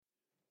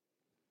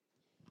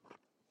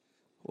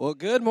Well,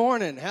 good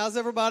morning. How's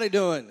everybody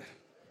doing?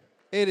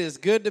 It is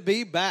good to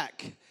be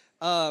back.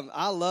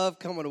 I love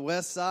coming to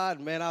West Side.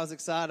 Man, I was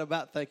excited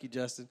about, thank you,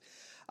 Justin.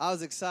 I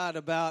was excited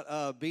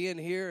about being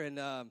here, and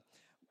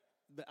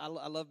I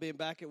love being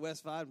back at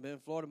West Side and being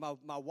in Florida.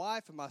 My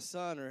wife and my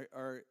son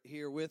are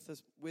here with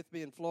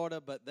me in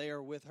Florida, but they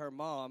are with her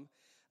mom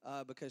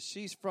because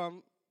she's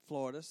from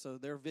Florida, so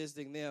they're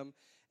visiting them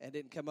and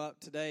didn't come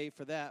up today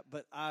for that,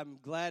 but I'm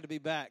glad to be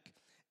back.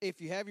 If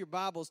you have your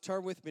Bibles,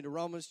 turn with me to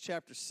Romans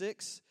chapter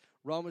 6.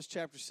 Romans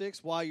chapter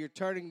 6. While you're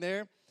turning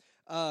there,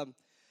 I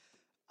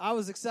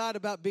was excited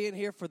about being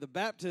here for the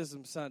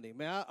baptism Sunday.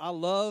 Man, I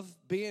love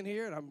being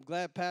here, and I'm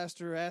glad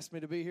Pastor asked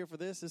me to be here for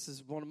this. This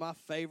is one of my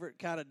favorite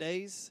kind of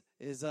days,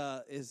 is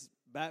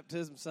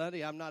baptism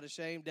Sunday. I'm not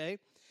ashamed day.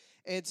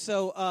 And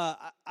so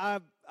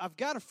I've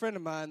got a friend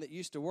of mine that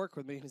used to work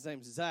with me. His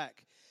name's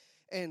Zach.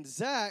 And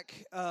Zach,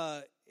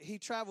 he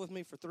traveled with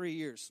me for 3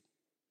 years.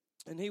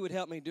 And he would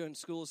help me doing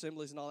school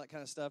assemblies and all that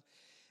kind of stuff.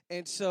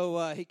 And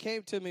so he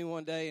came to me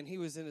one day, and he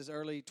was in his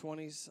early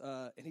 20s,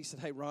 and he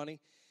said, "Hey,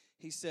 Ronnie,"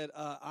 he said,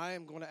 "I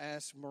am going to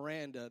ask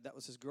Miranda," that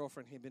was his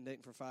girlfriend, he'd been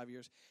dating for 5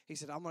 years. He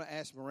said, "I'm going to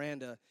ask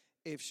Miranda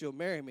if she'll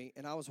marry me,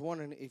 and I was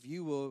wondering if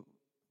you will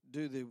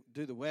do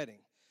the wedding."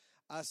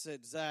 I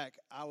said, "Zach,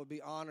 I would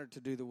be honored to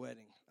do the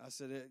wedding." I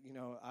said,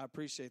 "I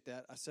appreciate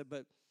that." I said,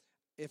 "But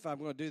if I'm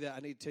going to do that, I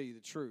need to tell you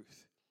the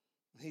truth."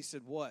 He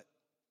said, "What?"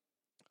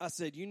 I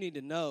said, "You need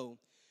to know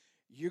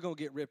you're going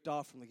to get ripped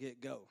off from the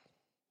get-go."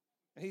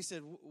 And he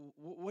said,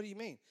 "What do you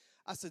mean?"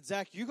 I said,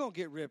 "Zach, you're going to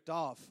get ripped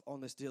off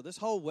on this deal. This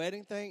whole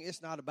wedding thing,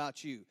 it's not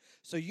about you.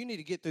 So you need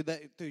to get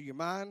through your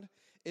mind.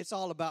 It's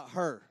all about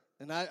her.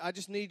 And I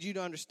just need you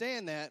to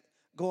understand that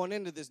going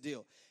into this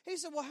deal." He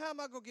said, "Well, how am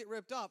I going to get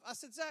ripped off?" I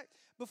said, "Zach,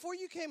 before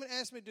you came and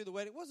asked me to do the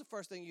wedding, what was the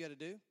first thing you had to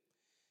do?"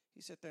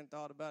 He sat there and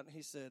thought about it, and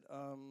he said,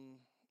 "I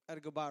had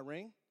to go buy a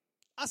ring."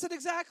 I said,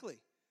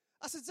 "Exactly."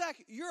 I said,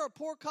 "Zach, you're a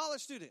poor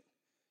college student.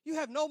 You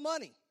have no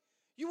money.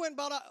 You went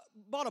and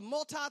bought a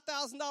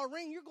multi-$1,000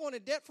 ring. You're going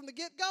in debt from the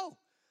get-go."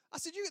 I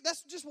said,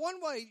 "That's just one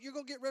way you're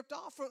going to get ripped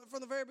off from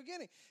the very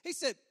beginning." He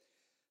said,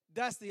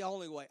 "That's the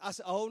only way." I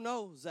said, "Oh,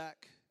 no,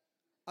 Zach."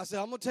 I said,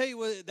 "I'm going to tell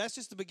you that's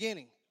just the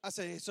beginning." I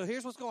said, "So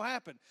here's what's going to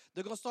happen.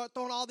 They're going to start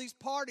throwing all these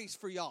parties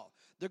for y'all.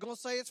 They're going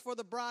to say it's for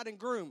the bride and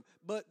groom.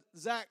 But,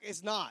 Zach,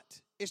 it's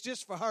not. It's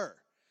just for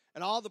her.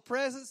 And all the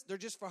presents, they're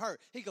just for her."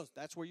 He goes,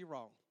 "That's where you're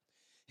wrong."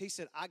 He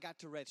said, "I got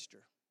to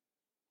register."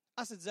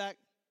 I said, "Zach,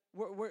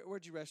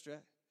 where'd you register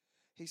at?"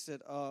 He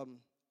said,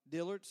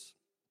 Dillard's,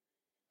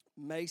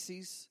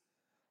 Macy's,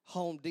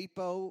 Home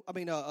Depot,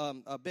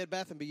 Bed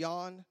Bath &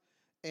 Beyond,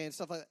 and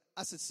stuff like that.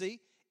 I said, "See,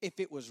 if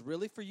it was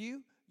really for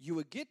you, you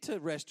would get to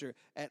register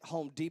at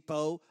Home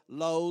Depot,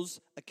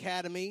 Lowe's,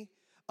 Academy,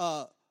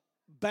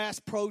 Bass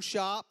Pro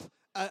Shop,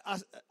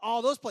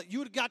 all those places. You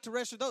would have got to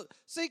register those."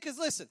 See, because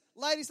listen,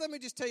 ladies, let me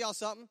just tell y'all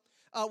something.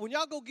 When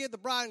y'all go give the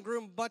bride and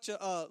groom a bunch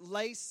of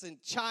lace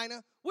and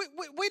china,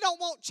 we don't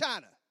want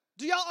china.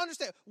 Do y'all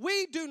understand?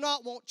 We do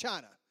not want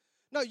china.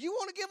 No, you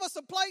want to give us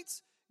some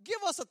plates?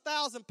 Give us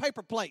 1,000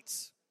 paper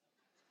plates.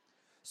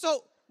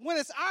 So when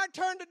it's our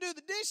turn to do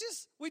the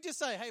dishes, we just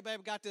say, "Hey,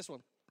 babe, got this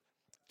one."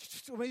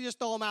 We just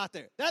throw them out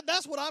there.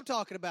 That's what I'm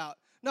talking about.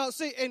 No,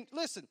 see, and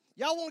listen,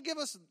 y'all want to give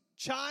us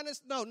china?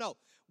 No.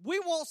 We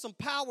want some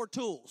power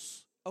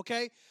tools,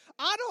 okay?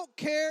 I don't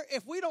care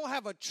if we don't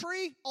have a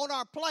tree on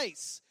our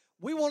place.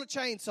 We want a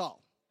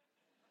chainsaw.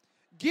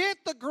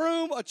 Get the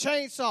groom a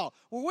chainsaw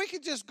where we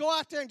can just go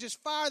out there and just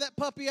fire that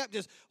puppy up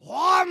just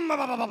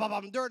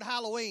during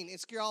Halloween and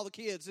scare all the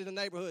kids in the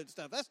neighborhood and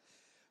stuff.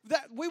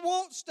 We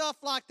want stuff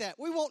like that.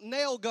 We want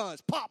nail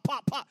guns, pop,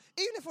 pop, pop.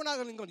 Even if we're not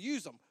even going to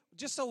use them,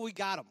 just so we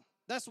got them.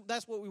 That's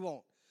what we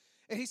want.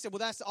 And he said, "Well,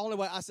 that's the only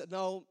way." I said,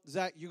 "No,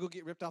 Zach, you're going to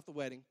get ripped off the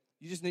wedding.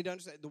 You just need to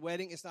understand the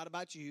wedding, it's not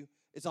about you.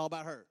 It's all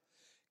about her."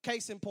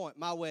 Case in point,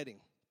 my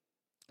wedding.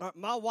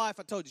 My wife,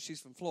 I told you, she's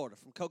from Florida,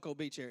 from Cocoa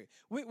Beach area.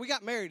 We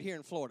got married here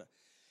in Florida.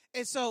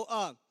 And so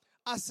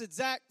I said,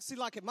 "Zach, see,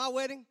 like at my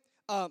wedding,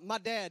 my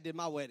dad did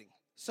my wedding.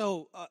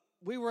 So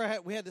we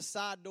had the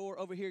side door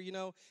over here,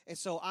 and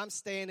so I'm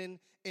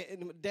standing,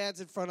 and my dad's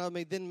in front of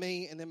me, then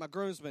me, and then my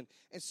groomsmen.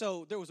 And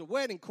so there was a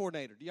wedding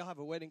coordinator. Do y'all have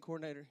a wedding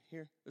coordinator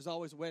here? There's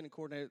always a wedding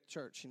coordinator at the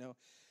church,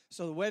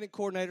 So the wedding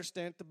coordinator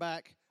standing at the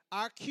back.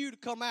 Our cue to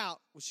come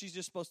out was she's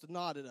just supposed to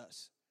nod at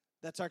us.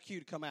 That's our cue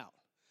to come out.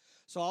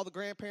 So all the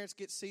grandparents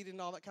get seated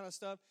and all that kind of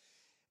stuff.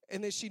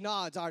 And then she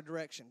nods our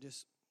direction,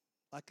 just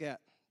like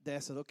that.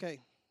 Dad said,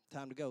 "Okay,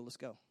 time to go. Let's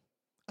go."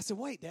 I said,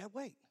 "Wait, Dad,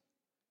 wait."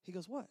 He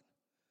goes, "What?"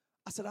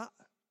 I said, I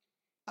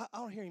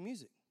don't hear any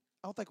music.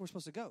 I don't think we're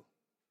supposed to go."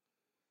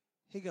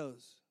 He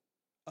goes,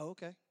 "Oh,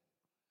 okay."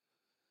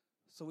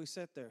 So we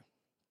sat there.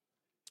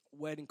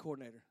 Wedding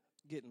coordinator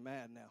getting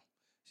mad now.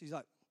 She's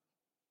like,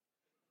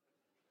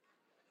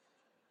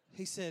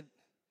 he said,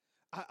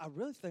 I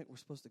really think we're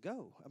supposed to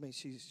go. I mean,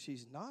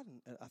 she's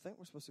nodding. I think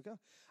we're supposed to go."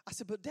 I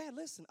said, "But Dad,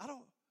 listen, I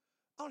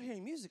don't hear any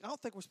music. I don't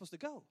think we're supposed to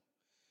go."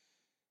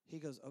 He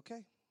goes,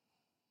 "Okay."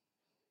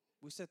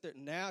 We sit there.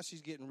 Now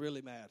she's getting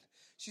really mad.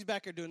 She's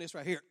back here doing this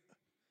right here.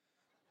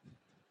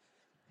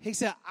 He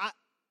said,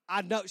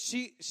 I know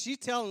she's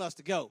telling us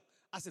to go.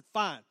 I said,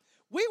 fine.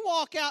 We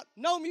walk out,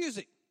 no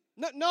music,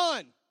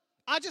 none.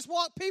 I just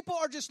walk. People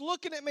are just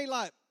looking at me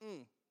like,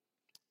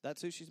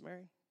 that's who she's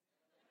marrying?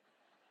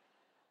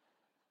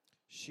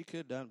 She could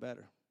have done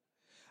better.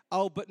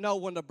 Oh, but no,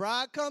 when the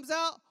bride comes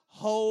out,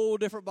 whole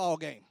different ball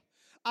game.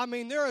 I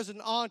mean, there is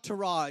an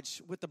entourage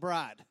with the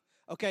bride.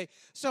 Okay,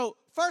 so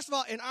first of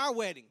all, in our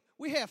wedding,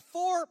 we have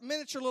 4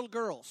 miniature little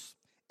girls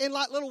in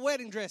like little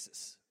wedding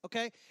dresses.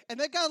 Okay, and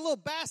they got a little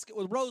basket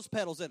with rose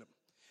petals in them,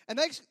 and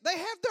they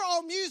have their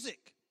own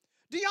music.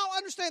 Do y'all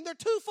understand? They're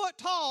 2 foot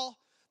tall.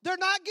 They're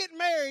not getting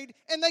married,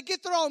 and they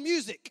get their own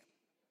music.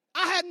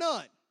 I had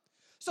none.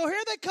 So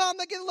here they come.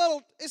 They get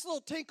it's a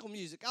little tinkle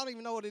music. I don't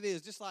even know what it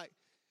is. Just like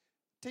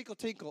tinkle,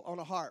 tinkle on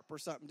a harp or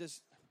something.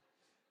 Just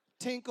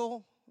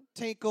tinkle,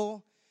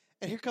 tinkle.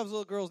 And here comes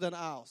little girls down the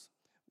aisles.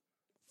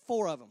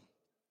 4 of them.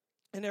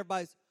 And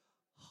everybody's,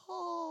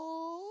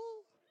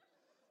 oh,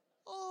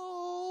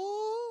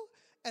 oh.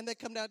 And they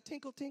come down,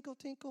 tinkle, tinkle,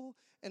 tinkle.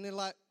 And they're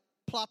like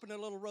plopping their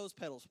little rose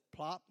petals.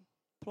 Plop,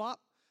 plop.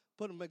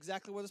 Put them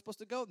exactly where they're supposed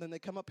to go. Then they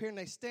come up here and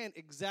they stand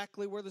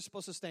exactly where they're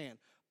supposed to stand.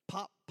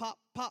 Pop, pop,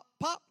 pop,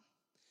 pop.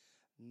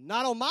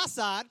 Not on my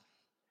side.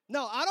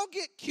 No, I don't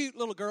get cute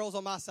little girls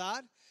on my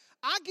side.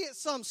 I get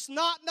some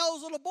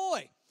snot-nosed little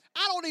boy.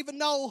 I don't even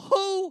know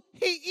who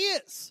he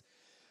is.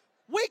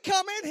 We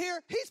come in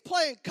here, he's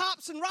playing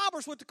cops and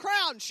robbers with the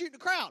crowd and shooting the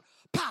crowd.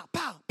 Pow,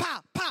 pow,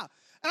 pow, pow.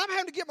 And I'm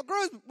having to get my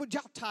groove. Would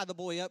y'all tie the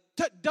boy up?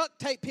 Duct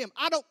tape him.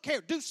 I don't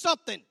care. Do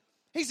something.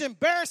 He's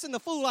embarrassing the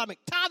fool out of me.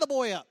 Tie the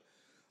boy up.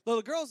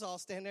 Little girls all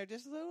stand there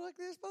just like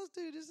they're supposed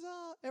to. Just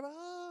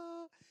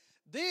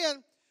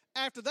Then,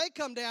 after they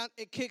come down,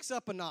 it kicks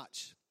up a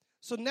notch.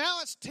 So now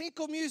it's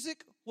tinkle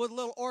music with a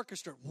little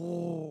orchestra.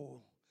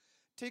 Whoa.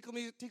 Tinkle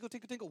music, tinkle,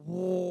 tinkle, tinkle.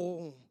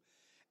 Whoa.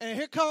 And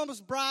here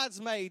comes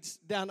bridesmaids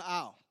down the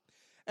aisle.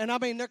 And I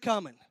mean, they're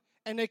coming.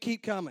 And they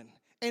keep coming.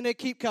 And they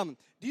keep coming.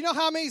 Do you know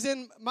how many's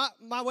in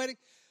my wedding?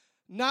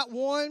 Not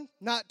 1,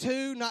 not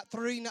 2, not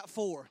 3, not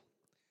 4.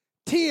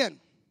 10.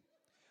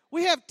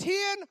 We have 10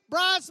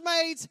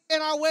 bridesmaids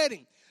in our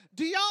wedding.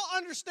 Do y'all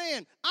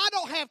understand? I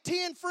don't have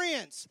 10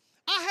 friends.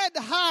 I had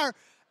to hire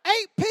 8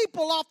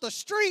 people off the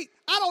street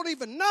I don't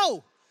even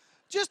know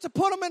just to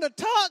put them in a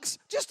tux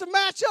just to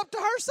match up to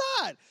her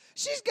side.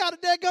 She's got a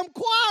daggum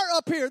choir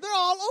up here. They're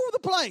all over the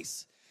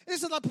place. And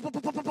it's like,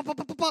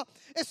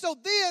 and so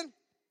then,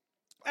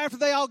 after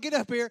they all get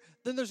up here,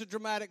 then there's a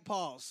dramatic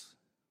pause.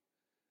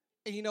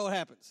 And you know what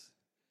happens?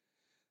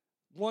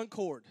 1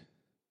 chord.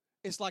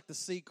 It's like the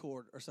C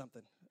chord or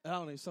something. I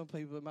don't know. Some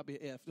people, it might be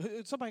an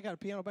F. Somebody got a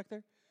piano back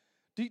there?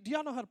 Do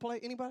y'all know how to play?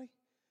 Anybody?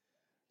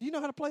 Do you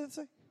know how to play that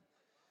thing?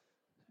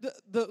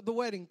 The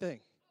wedding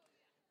thing.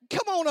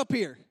 Come on up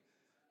here.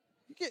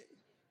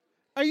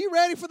 Are you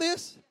ready for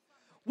this?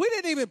 We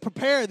didn't even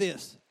prepare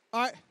this.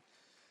 All right.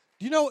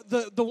 You know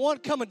the one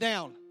coming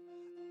down.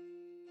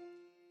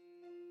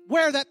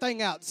 Wear that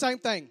thing out. Same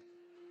thing.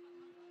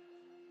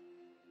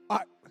 All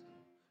right.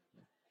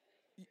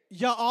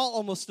 Y'all all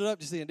almost stood up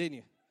just then, didn't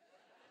you?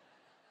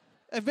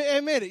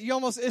 Admit it.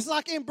 It's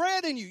like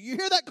inbred in you. You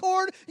hear that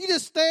chord, you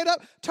just stand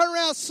up, turn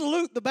around,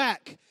 salute the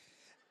back.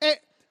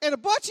 And a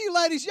bunch of you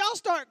ladies, y'all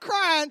start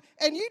crying,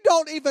 and you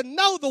don't even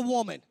know the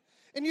woman.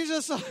 And you're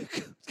just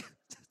like,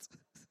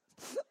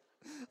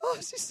 oh,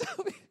 she's so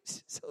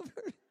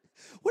pretty.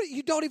 What,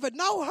 you don't even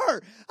know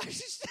her.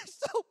 She's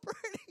just so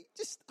pretty.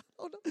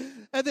 I don't know.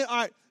 And then, all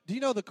right, do you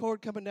know the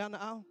chord coming down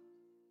the aisle?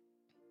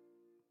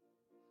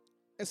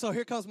 And so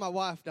here comes my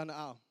wife down the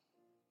aisle.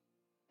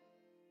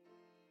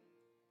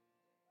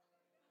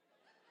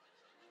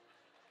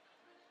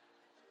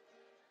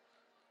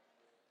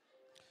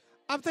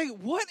 I'm thinking,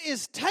 what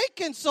is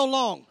taking so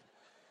long?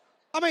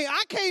 I mean,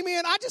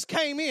 I just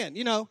came in,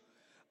 you know.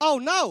 Oh,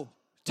 no,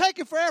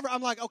 taking forever.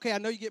 I'm like, okay, I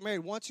know you get married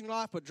once in your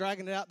life, but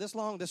dragging it out this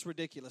long, that's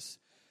ridiculous.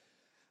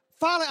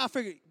 Finally, I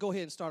figured, go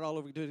ahead and start all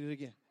over, do it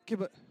again. Okay,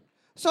 but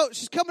so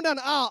she's coming down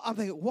the aisle. I'm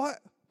thinking, what?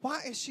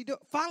 Why is she doing?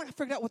 Finally, I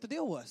figured out what the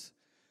deal was.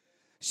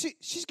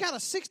 She's got a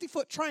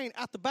 60-foot train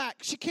out the back.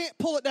 She can't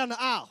pull it down the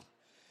aisle.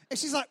 And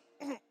she's like,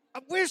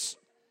 I wish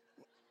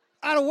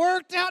I'd have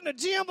worked out in the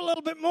gym a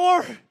little bit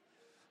more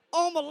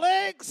on my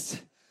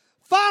legs.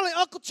 Finally,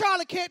 Uncle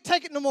Charlie can't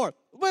take it no more.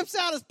 Whips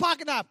out his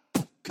pocket knife,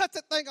 cuts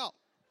that thing off.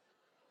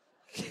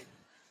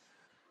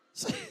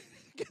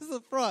 Gets to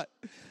the front.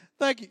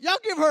 Thank you. Y'all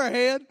give her a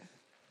hand.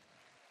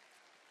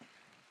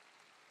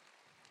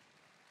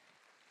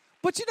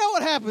 But you know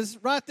what happens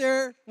right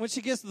there when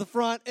she gets to the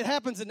front? It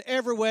happens in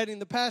every wedding.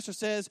 The pastor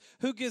says,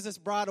 who gives this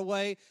bride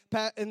away?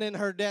 And then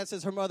her dad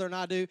says, her mother and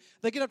I do.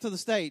 They get up to the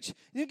stage.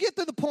 You get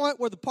to the point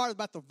where the part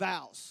about the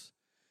vows.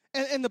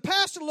 And the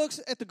pastor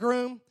looks at the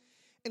groom,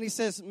 and he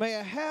says, may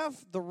I have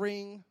the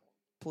ring,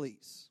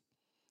 please?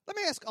 Let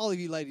me ask all of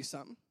you ladies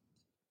something.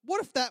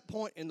 What if that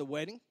point in the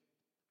wedding,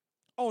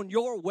 on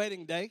your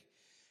wedding day,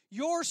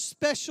 your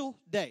special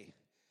day,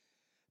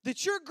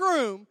 that your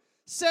groom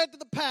said to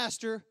the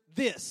pastor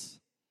this,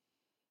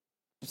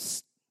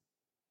 psst,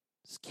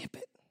 skip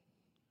it.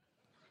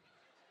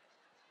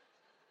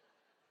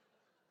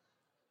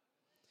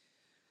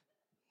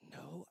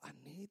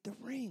 need the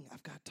ring.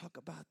 I've got to talk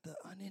about the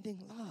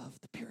unending love,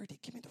 the purity.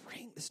 Give me the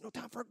ring. There's no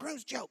time for a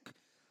groom's joke.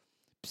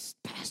 Psst,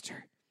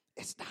 Pastor,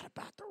 it's not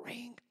about the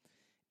ring.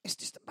 It's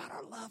just about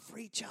our love for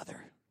each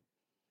other.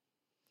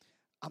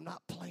 I'm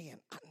not playing.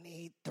 I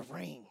need the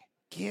ring.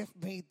 Give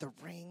me the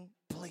ring,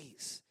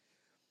 please.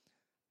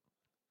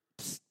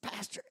 Psst,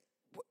 Pastor,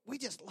 we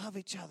just love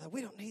each other.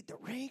 We don't need the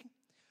ring.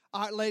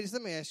 All right, ladies,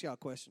 let me ask y'all a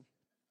question.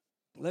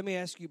 Let me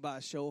ask you by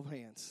a show of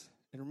hands.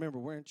 And remember,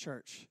 we're in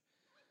church.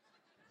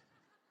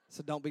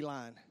 So don't be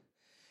lying.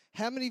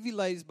 How many of you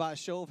ladies, by a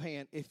show of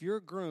hand, if your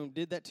groom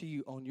did that to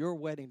you on your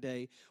wedding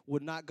day,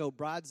 would not go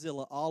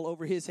bridezilla all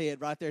over his head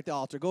right there at the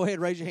altar? Go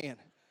ahead, raise your hand.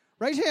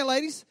 Raise your hand,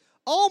 ladies.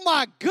 Oh,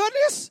 my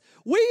goodness.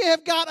 We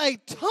have got a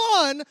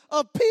ton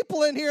of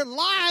people in here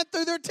lying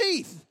through their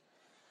teeth.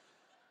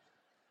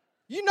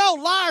 You know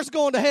liars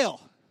going to hell.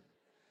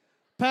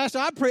 Pastor,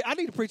 I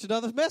need to preach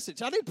another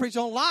message. I need to preach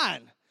on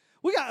lying.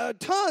 We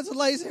got tons of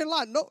ladies here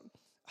lying. No,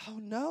 oh,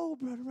 no,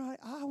 Brother Wright,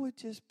 I would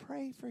just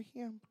pray for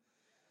him.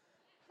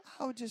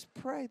 I would just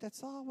pray.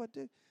 That's all I would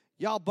do.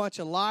 Y'all bunch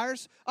of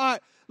liars. All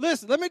right,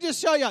 listen, let me just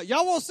show y'all.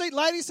 Y'all want to see,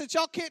 ladies, since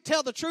y'all can't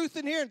tell the truth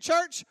in here in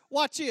church?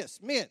 Watch this.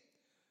 Men,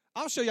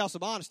 I'll show y'all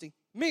some honesty.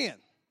 Men,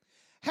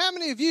 how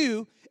many of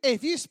you,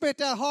 if you spent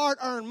that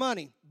hard-earned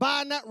money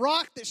buying that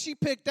rock that she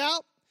picked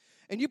out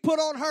and you put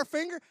on her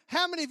finger,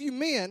 how many of you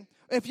men,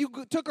 if you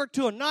took her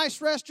to a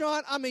nice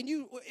restaurant, I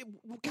mean,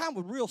 kind of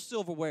with real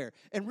silverware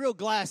and real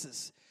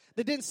glasses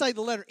that didn't say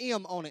the letter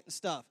M on it and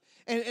stuff.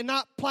 And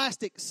not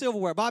plastic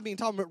silverware. Bobby ain't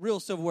talking about real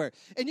silverware.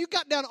 And you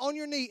got down on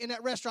your knee in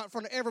that restaurant in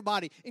front of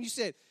everybody, and you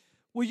said,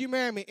 will you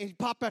marry me? And you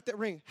pop out that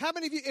ring. How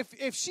many of you,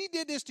 if she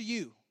did this to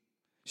you,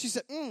 she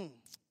said,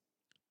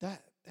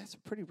 that's a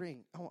pretty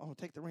ring. I want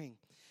to take the ring.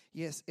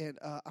 Yes, and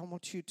I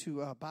want you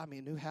to buy me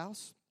a new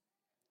house,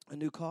 a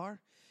new car,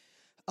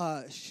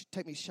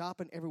 take me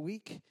shopping every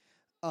week,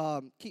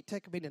 keep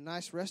taking me to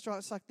nice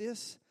restaurants like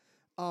this.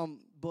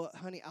 But,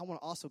 honey, I want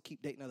to also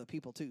keep dating other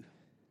people, too.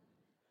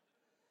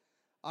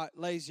 All right,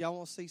 ladies, y'all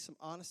want to see some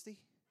honesty?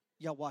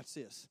 Y'all watch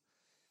this.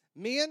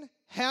 Men,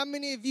 how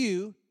many of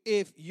you,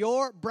 if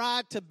your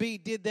bride-to-be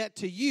did that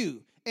to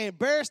you,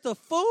 embarrassed the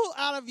fool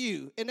out of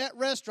you in that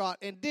restaurant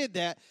and did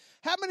that,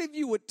 how many of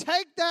you would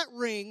take that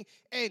ring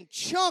and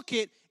chunk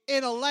it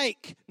in a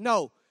lake?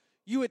 No.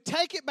 You would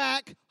take it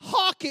back,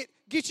 hawk it,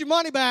 get your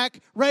money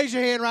back. Raise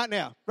your hand right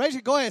now.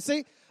 Go ahead,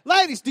 see?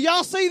 Ladies, do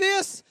y'all see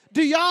this?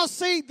 Do y'all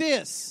see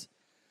this?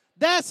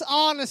 That's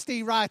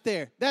honesty right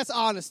there. That's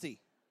honesty.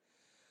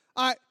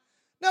 All right,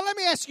 now let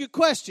me ask you a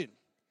question.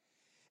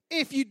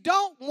 If you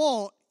don't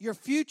want your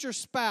future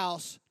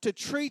spouse to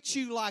treat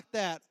you like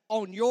that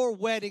on your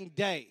wedding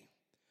day,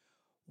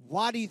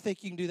 why do you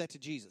think you can do that to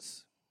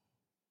Jesus?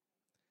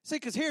 See,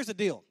 because here's the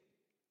deal.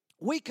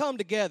 We come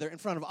together in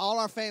front of all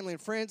our family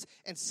and friends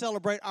and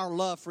celebrate our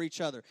love for each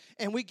other.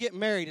 And we get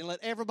married and let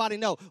everybody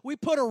know. We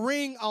put a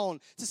ring on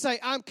to say,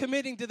 I'm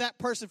committing to that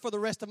person for the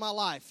rest of my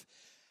life.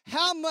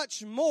 How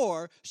much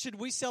more should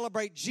we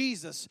celebrate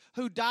Jesus,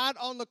 who died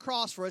on the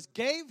cross for us,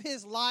 gave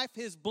his life,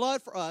 his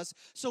blood for us,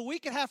 so we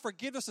can have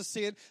forgiveness of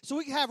sin, so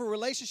we can have a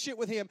relationship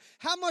with him?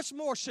 How much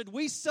more should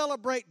we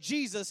celebrate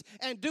Jesus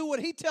and do what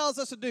he tells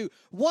us to do?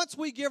 Once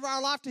we give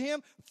our life to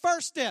him,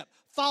 first step,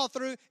 follow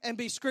through and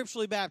be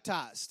scripturally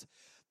baptized.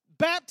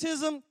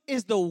 Baptism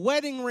is the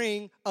wedding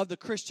ring of the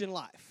Christian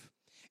life.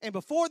 And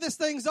before this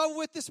thing's over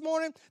with this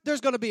morning,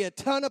 there's going to be a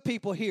ton of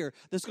people here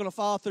that's going to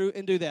follow through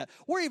and do that.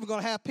 We're even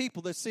going to have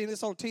people that's seeing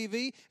this on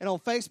TV and on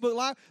Facebook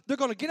Live. They're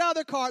going to get out of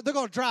their car. They're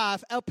going to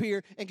drive up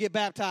here and get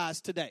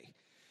baptized today.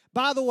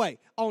 By the way,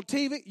 on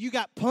TV, you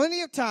got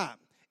plenty of time.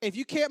 If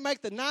you can't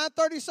make the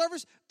 9:30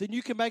 service, then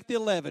you can make the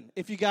 11.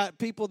 If you got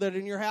people that are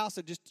in your house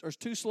that just are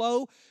too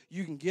slow,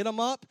 you can get them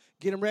up,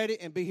 get them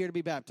ready, and be here to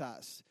be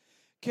baptized.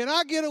 Can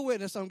I get a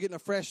witness on getting a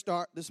fresh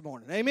start this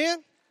morning?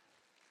 Amen?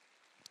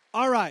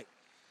 All right.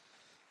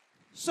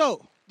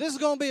 So, this is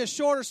going to be a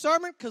shorter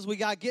sermon because we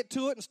got to get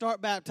to it and start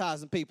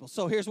baptizing people.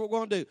 So, here's what we're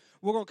going to do.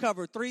 We're going to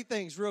cover three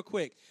things real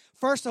quick.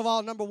 First of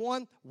all, number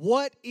one,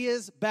 what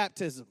is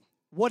baptism?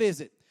 What is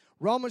it?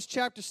 Romans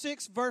chapter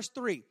 6, verse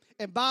 3.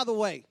 And by the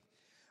way,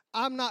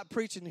 I'm not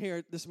preaching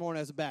here this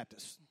morning as a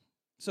Baptist.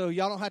 So,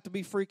 y'all don't have to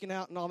be freaking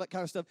out and all that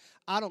kind of stuff.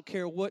 I don't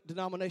care what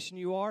denomination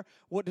you are,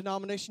 what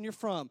denomination you're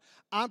from.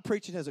 I'm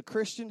preaching as a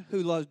Christian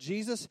who loves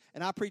Jesus,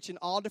 and I preach in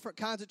all different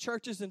kinds of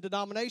churches and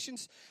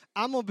denominations.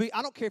 I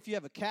don't care if you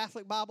have a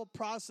Catholic Bible,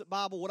 Protestant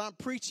Bible. What I'm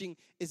preaching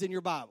is in your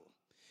Bible.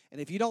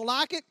 And if you don't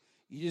like it,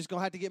 you're just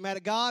going to have to get mad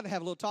at God and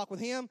have a little talk with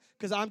him,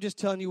 because I'm just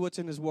telling you what's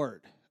in his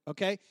word,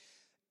 okay?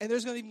 And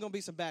there's even going to be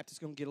some Baptists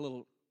going to get a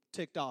little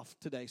ticked off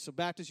today. So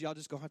Baptists, y'all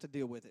just going to have to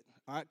deal with it,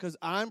 all right? Because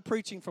I'm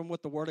preaching from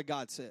what the Word of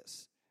God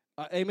says.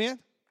 Amen?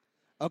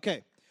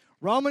 Okay.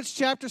 Romans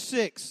chapter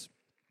 6,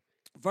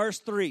 verse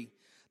 3,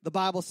 the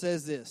Bible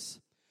says this.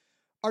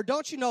 Or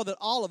don't you know that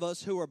all of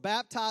us who were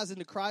baptized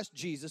into Christ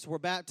Jesus were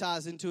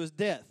baptized into his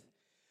death?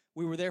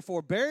 We were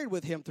therefore buried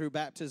with him through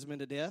baptism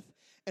into death,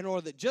 in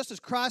order that just as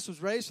Christ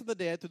was raised from the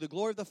dead through the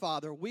glory of the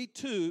Father, we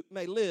too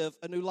may live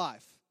a new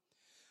life.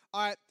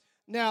 All right.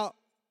 Now,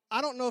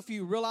 I don't know if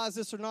you realize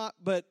this or not,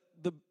 but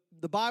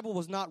the Bible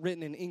was not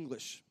written in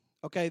English.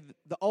 Okay,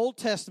 the Old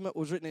Testament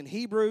was written in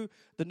Hebrew.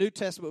 The New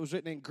Testament was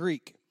written in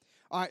Greek.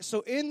 All right,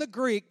 so in the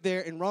Greek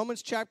there, in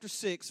Romans chapter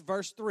 6,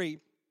 verse 3,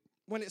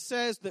 when it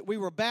says that we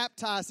were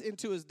baptized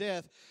into his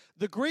death,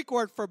 the Greek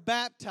word for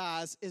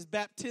baptize is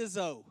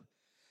baptizo.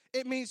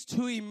 It means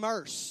to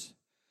immerse.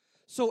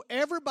 So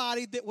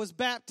everybody that was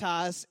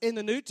baptized in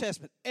the New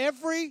Testament,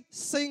 every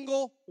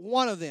single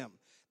one of them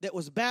that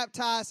was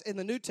baptized in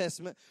the New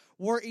Testament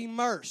were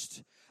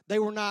immersed. They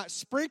were not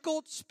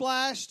sprinkled,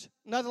 splashed,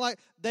 nothing like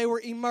that. They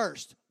were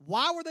immersed.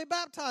 Why were they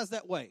baptized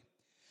that way?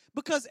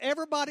 Because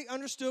everybody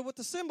understood what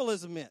the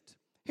symbolism meant.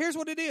 Here's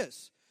what it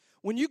is.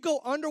 When you go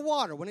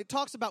underwater, when it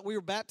talks about we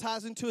were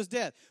baptized into his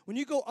death, when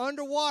you go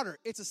underwater,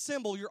 it's a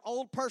symbol, your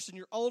old person,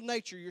 your old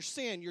nature, your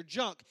sin, your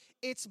junk.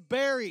 It's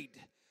buried.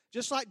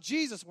 Just like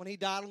Jesus, when he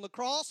died on the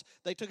cross,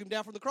 they took him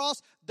down from the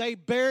cross, they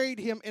buried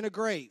him in a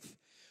grave.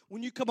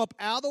 When you come up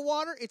out of the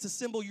water, it's a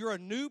symbol you're a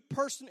new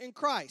person in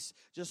Christ.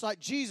 Just like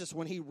Jesus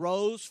when he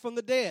rose from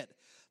the dead.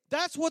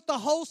 That's what the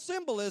whole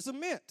symbolism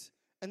meant.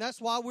 And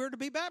that's why we're to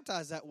be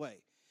baptized that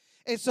way.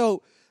 And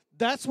so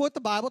that's what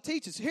the Bible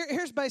teaches.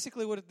 Here's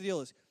basically what the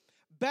deal is.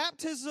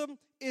 Baptism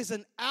is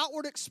an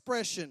outward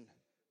expression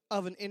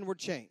of an inward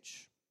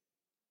change.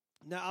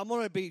 Now, I'm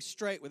going to be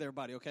straight with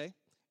everybody, okay?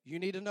 You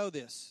need to know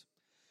this.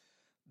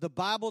 The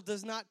Bible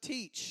does not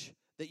teach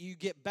that you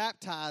get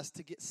baptized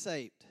to get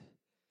saved.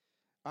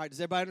 All right, does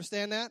everybody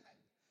understand that?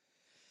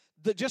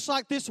 Just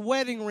like this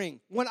wedding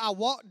ring. When I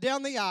walked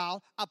down the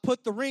aisle, I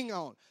put the ring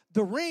on.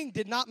 The ring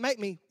did not make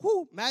me,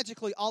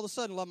 magically all of a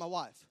sudden love my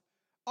wife.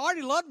 I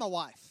already loved my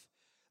wife.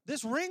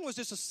 This ring was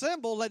just a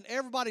symbol letting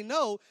everybody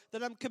know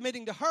that I'm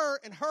committing to her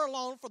and her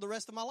alone for the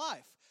rest of my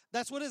life.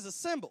 That's what is a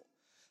symbol.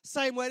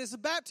 Same way as a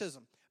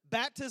baptism.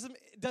 Baptism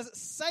doesn't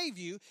save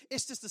you.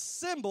 It's just a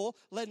symbol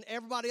letting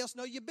everybody else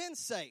know you've been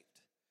saved.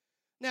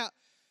 Now,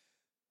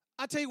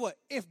 I tell you what,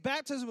 if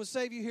baptism would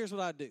save you, here's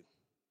what I'd do.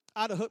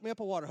 I'd have hooked me up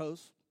a water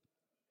hose.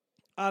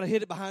 I'd have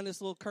hid it behind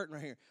this little curtain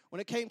right here. When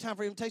it came time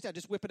for invitation, I'd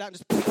just whip it out and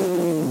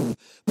just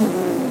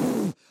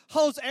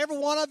hose every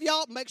one of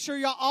y'all. Make sure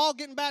y'all all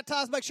getting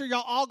baptized. Make sure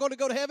y'all all going to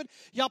go to heaven.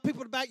 Y'all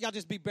people in the back, y'all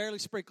just be barely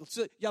sprinkled.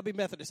 So y'all be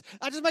Methodist.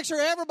 I just make sure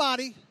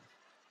everybody's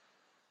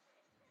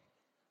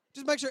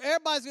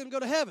going to go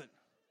to heaven.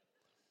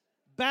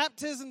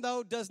 Baptism,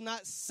 though, does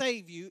not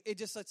save you. It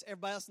just lets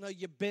everybody else know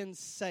you've been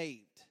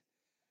saved.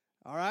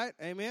 All right?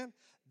 Amen?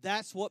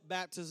 That's what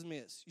baptism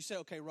is. You say,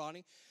 okay,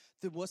 Ronnie,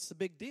 then what's the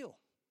big deal?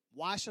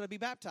 Why should I be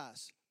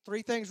baptized?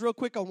 3 things real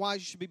quick on why you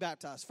should be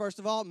baptized. First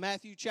of all,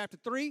 Matthew chapter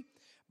 3,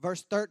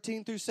 verse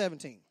 13 through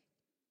 17.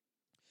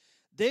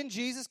 Then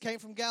Jesus came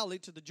from Galilee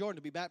to the Jordan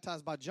to be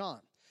baptized by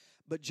John.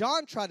 But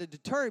John tried to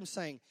deter him,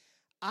 saying,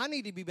 I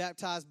need to be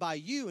baptized by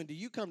you, and do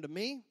you come to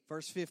me?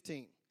 Verse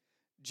 15.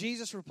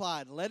 Jesus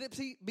replied, let it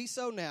be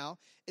so now.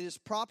 It is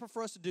proper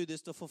for us to do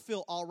this to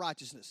fulfill all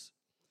righteousness.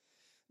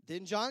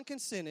 Then John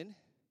consented.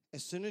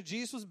 As soon as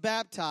Jesus was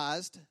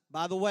baptized,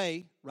 by the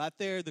way, right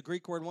there, the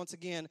Greek word once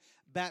again,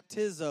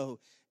 baptizo,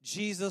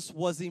 Jesus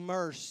was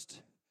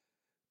immersed.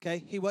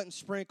 Okay, he wasn't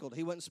sprinkled,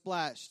 he wasn't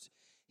splashed,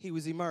 he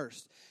was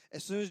immersed.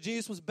 As soon as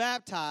Jesus was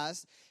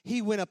baptized,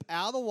 he went up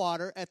out of the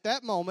water. At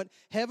that moment,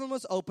 heaven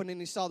was open,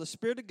 and he saw the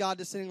Spirit of God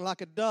descending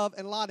like a dove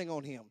and lighting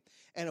on him.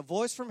 And a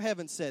voice from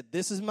heaven said,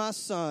 this is my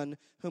Son,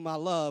 whom I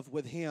love.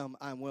 With him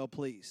I am well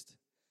pleased.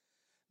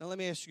 Now let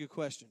me ask you a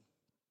question.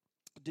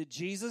 Did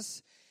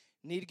Jesus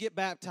need to get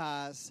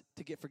baptized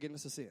to get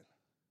forgiveness of sin?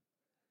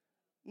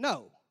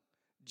 No.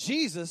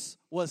 Jesus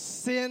was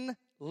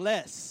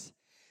sinless.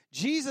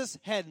 Jesus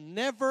had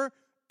never,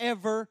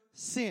 ever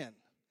sinned.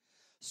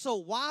 So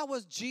why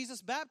was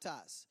Jesus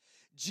baptized?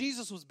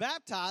 Jesus was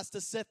baptized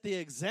to set the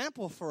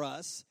example for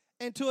us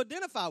and to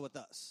identify with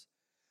us.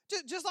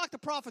 Just like the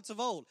prophets of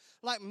old,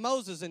 like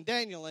Moses and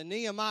Daniel and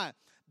Nehemiah.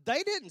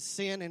 They didn't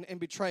sin and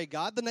betray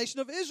God. The nation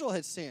of Israel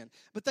had sinned,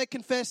 but they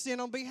confessed sin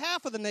on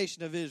behalf of the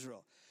nation of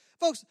Israel.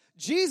 Folks,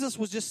 Jesus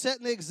was just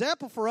setting the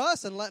example for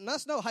us and letting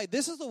us know, hey,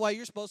 this is the way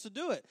you're supposed to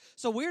do it.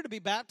 So we're to be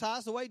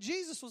baptized the way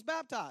Jesus was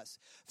baptized.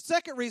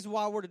 Second reason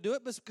why we're to do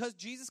it is because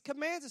Jesus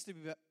commands us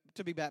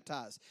to be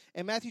baptized.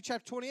 In Matthew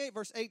chapter 28,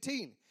 verse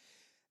 18,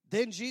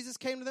 then Jesus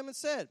came to them and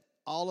said,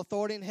 all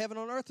authority in heaven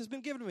and on earth has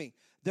been given to me.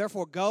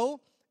 Therefore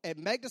go and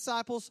make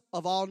disciples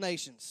of all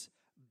nations,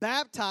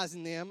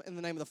 baptizing them in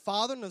the name of the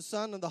Father and of the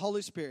Son and the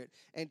Holy Spirit,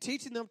 and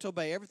teaching them to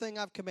obey everything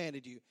I've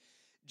commanded you.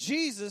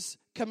 Jesus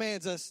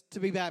commands us to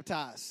be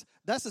baptized.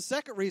 That's the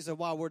second reason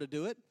why we're to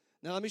do it.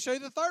 Now let me show you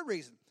the third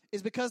reason.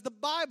 It's because the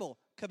Bible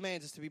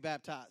commands us to be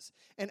baptized.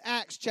 In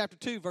Acts chapter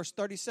 2, verse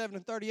 37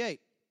 and 38.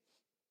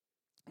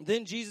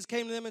 Then Jesus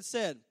came to them and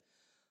said,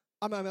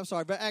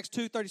 Acts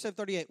 2, 37,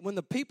 38. When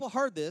the people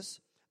heard this,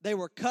 they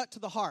were cut to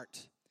the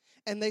heart.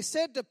 And they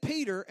said to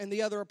Peter and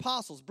the other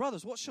apostles,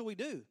 brothers, what shall we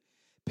do?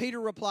 Peter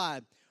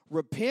replied,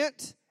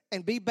 repent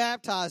and be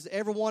baptized,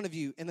 every one of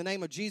you, in the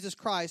name of Jesus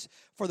Christ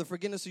for the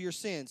forgiveness of your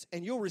sins,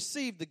 and you'll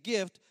receive the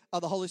gift of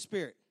the Holy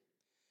Spirit.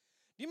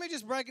 You may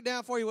just break it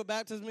down for you what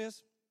baptism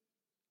is?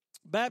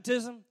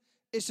 Baptism,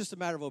 it's just a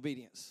matter of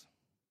obedience.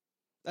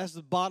 That's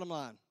the bottom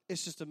line.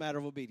 It's just a matter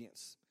of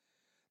obedience.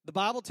 The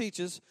Bible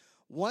teaches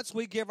once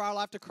we give our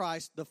life to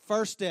Christ, the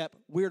first step,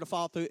 we're to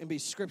follow through and be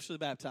scripturally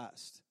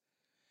baptized.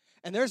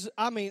 And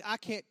I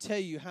can't tell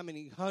you how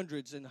many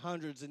hundreds and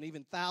hundreds and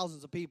even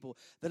thousands of people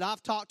that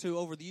I've talked to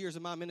over the years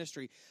of my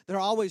ministry that are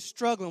always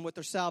struggling with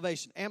their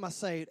salvation. Am I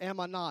saved? Am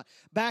I not?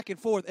 Back and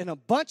forth. And a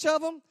bunch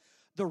of them,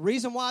 the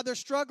reason why they're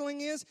struggling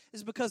is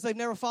because they've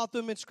never followed through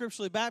and been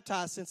scripturally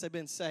baptized since they've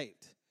been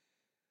saved.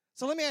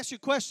 So let me ask you a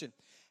question.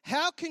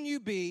 How can you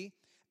be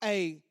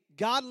a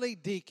godly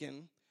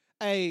deacon,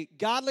 a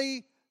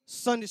godly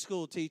Sunday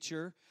school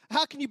teacher?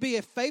 How can you be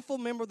a faithful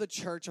member of the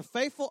church, a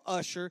faithful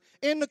usher,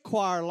 in the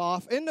choir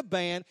loft, in the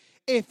band,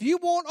 if you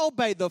won't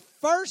obey the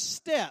first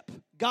step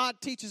God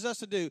teaches us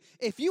to do?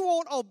 If you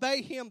won't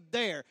obey Him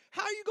there,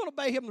 how are you going to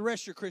obey Him the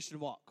rest of your Christian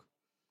walk?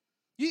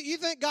 You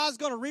think God's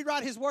going to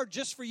rewrite His word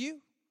just for you?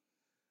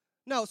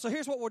 No, so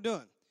here's what we're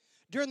doing.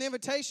 During the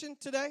invitation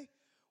today,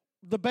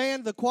 the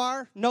band, the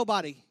choir,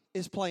 nobody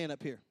is playing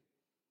up here.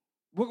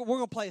 We're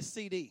going to play a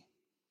CD.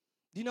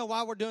 Do you know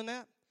why we're doing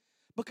that?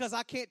 Because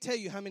I can't tell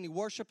you how many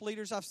worship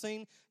leaders I've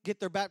seen get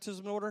their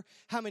baptism in order,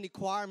 how many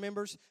choir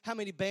members, how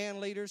many band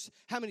leaders,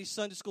 how many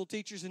Sunday school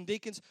teachers and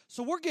deacons.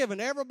 So we're giving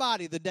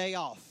everybody the day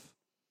off.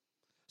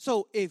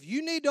 So if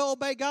you need to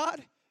obey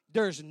God,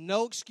 there's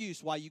no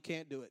excuse why you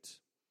can't do it.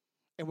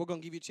 And we're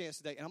going to give you a chance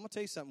today. And I'm going to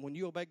tell you something. When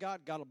you obey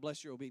God, God will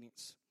bless your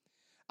obedience.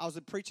 I was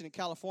preaching in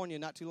California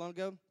not too long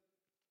ago,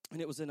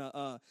 and it was in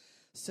a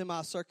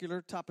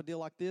semicircular type of deal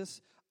like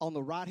this. On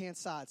the right-hand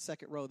side,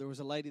 second row, there was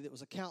a lady that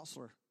was a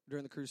counselor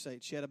during the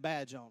crusade. She had a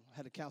badge on,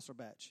 had a counselor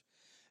badge.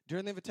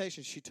 During the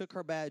invitation, she took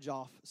her badge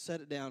off, set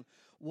it down,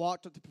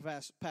 walked up to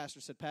the pastor,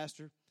 said,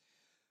 "Pastor,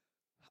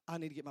 I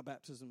need to get my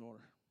baptism in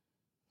order."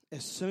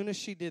 As soon as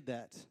she did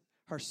that,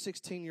 her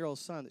 16-year-old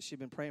son that she'd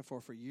been praying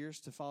for years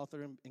to follow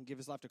through and give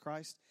his life to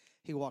Christ,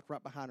 he walked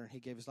right behind her and he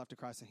gave his life to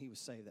Christ and he was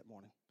saved that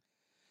morning.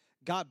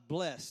 God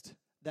blessed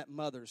that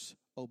mother's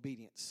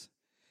obedience.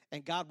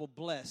 And God will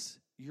bless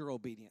your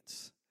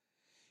obedience.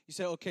 You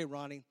say, "Okay,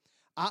 Ronnie,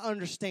 I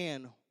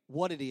understand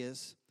what it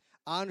is.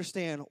 I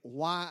understand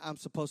why I'm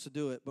supposed to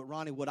do it. But,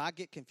 Ronnie, what I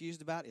get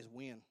confused about is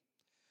when.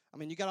 I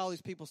mean, you got all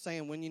these people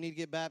saying when you need to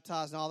get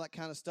baptized and all that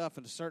kind of stuff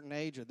at a certain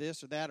age or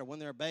this or that or when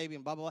they're a baby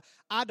and blah, blah, blah.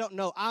 I don't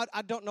know. I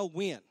don't know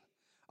when.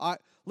 All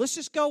right, let's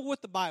just go with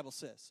what the Bible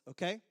says,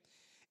 okay?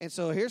 And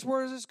so here's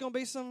where there's going to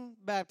be some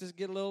Baptists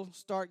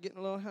start getting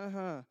a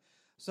little,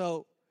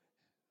 So,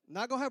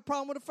 not going to have a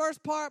problem with the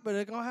first part, but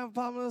they're going to have a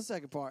problem with the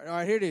second part. All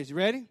right, here it is. You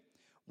ready?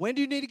 When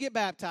do you need to get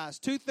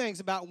baptized? Two things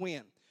about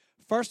when.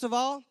 First of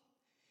all,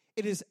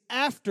 it is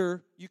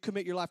after you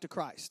commit your life to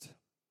Christ,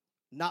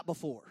 not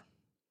before.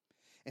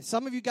 And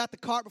some of you got the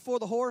cart before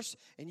the horse,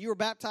 and you were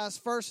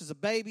baptized first as a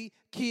baby,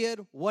 kid,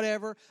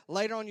 whatever.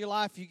 Later on in your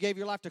life, you gave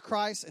your life to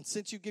Christ, and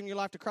since you've given your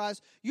life to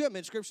Christ, you haven't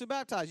been scripturally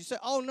baptized. You say,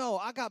 "Oh, no,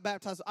 I got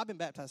baptized. I've been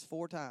baptized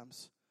 4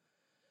 times.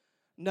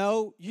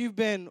 No, you've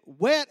been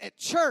wet at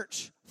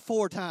church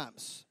 4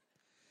 times.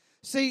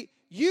 See,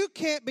 you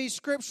can't be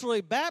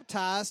scripturally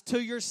baptized till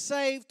you're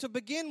saved to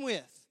begin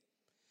with.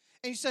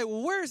 And you say,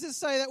 "Well, where does it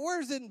say that?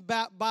 Where is it in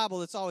the Bible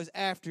that's always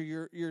after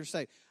you're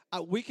saved?"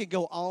 We could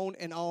go on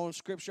and on,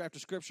 scripture after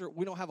scripture.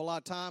 We don't have a lot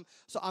of time,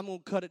 so I'm going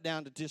to cut it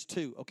down to just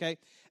 2, okay?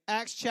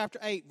 Acts chapter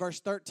 8,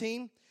 verse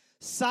 13.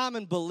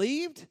 Simon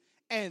believed,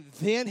 and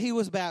then he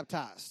was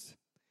baptized.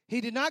 He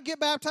did not get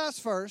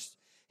baptized first.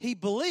 He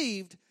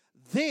believed,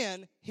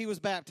 then he was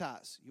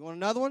baptized. You want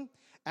another one?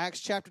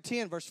 Acts chapter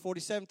 10, verse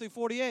 47 through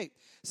 48.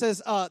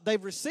 Says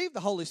they've received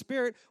the Holy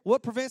Spirit.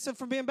 What prevents them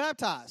from being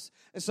baptized?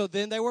 And so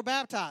then they were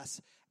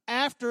baptized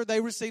after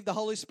they received the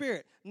Holy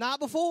Spirit, not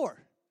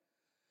before.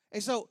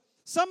 And so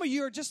some of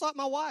you are just like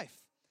my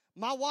wife.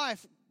 My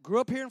wife grew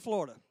up here in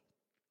Florida,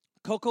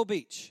 Cocoa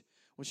Beach.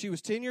 When she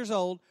was 10 years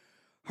old,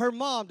 her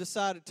mom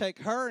decided to take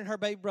her and her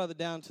baby brother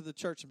down to the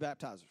church and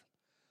baptize her.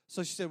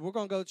 So she said, "We're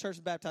going to go to church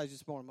and baptize you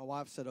this morning." My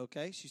wife said,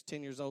 "Okay." She's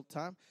 10 years old at the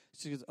time.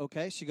 She goes,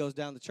 "Okay." She goes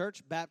down to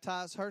church,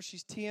 baptize her.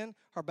 She's 10.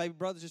 Her baby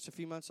brother's just a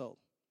few months old.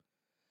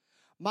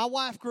 My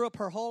wife grew up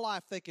her whole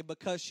life thinking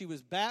because she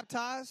was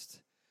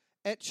baptized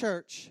at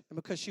church and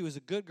because she was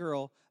a good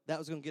girl, that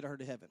was going to get her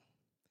to heaven.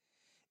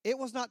 It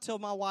was not till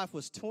my wife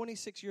was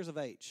 26 years of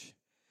age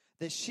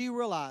that she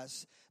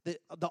realized that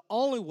the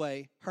only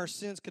way her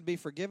sins could be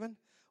forgiven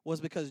was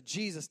because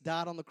Jesus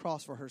died on the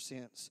cross for her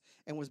sins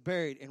and was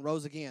buried and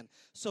rose again.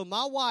 So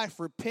my wife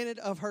repented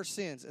of her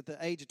sins at the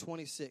age of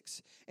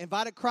 26,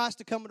 invited Christ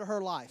to come into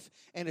her life.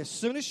 And as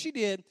soon as she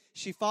did,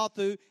 she followed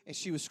through and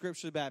she was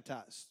scripturally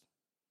baptized.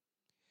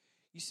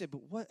 You said,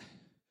 "But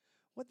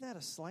wasn't that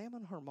a slam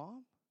on her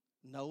mom?"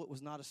 No, it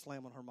was not a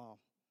slam on her mom.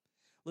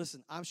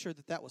 Listen, I'm sure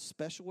that was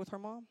special with her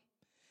mom,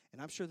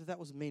 and I'm sure that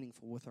was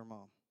meaningful with her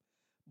mom.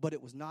 But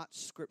it was not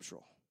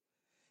scriptural.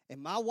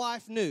 And my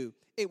wife knew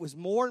it was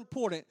more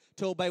important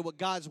to obey what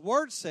God's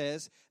word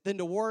says than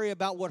to worry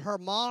about what her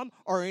mom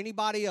or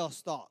anybody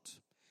else thought.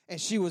 And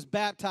she was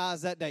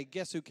baptized that day.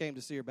 Guess who came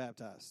to see her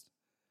baptized?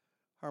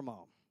 Her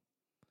mom.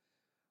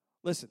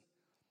 Listen,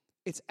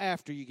 it's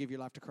after you give your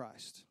life to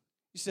Christ.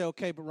 You say,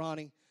 "Okay, but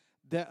Ronnie,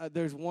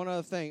 there's one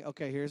other thing.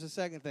 Okay, here's the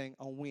second thing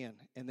on when.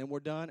 And then we're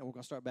done, and we're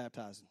going to start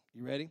baptizing.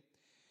 You ready?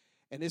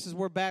 And this is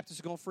where Baptists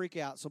are going to freak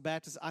out. So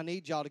Baptists, I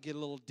need y'all to get a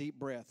little deep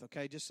breath,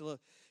 okay? Just a little,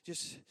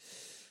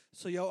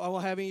 so y'all, I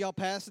won't have any of y'all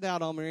passing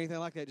out on me or anything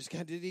like that. Just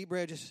kind of do a deep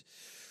breath,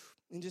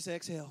 and just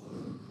exhale.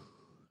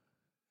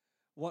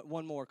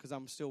 One more, because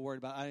I'm still worried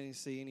about, I didn't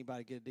see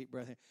anybody get a deep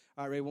breath in.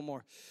 All right, ready? One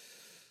more.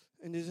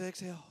 And just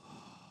exhale.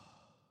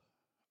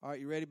 All right,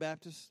 you ready,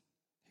 Baptists?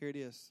 Here it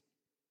is.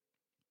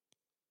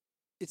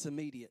 It's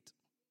immediate.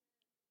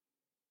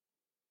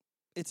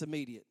 It's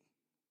immediate.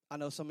 I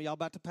know some of y'all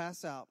about to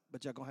pass out,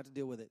 but y'all going to have to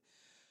deal with it.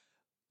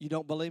 You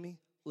don't believe me?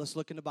 Let's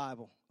look in the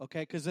Bible,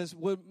 okay? Because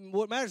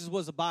what matters is what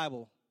does the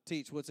Bible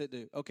teach? What's it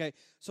do? Okay,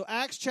 so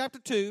Acts chapter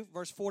 2,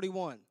 verse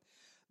 41.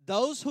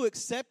 Those who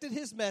accepted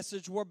his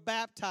message were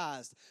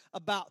baptized.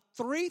 About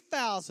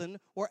 3,000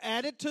 were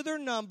added to their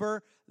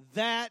number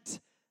that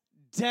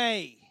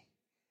day.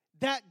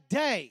 That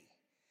day.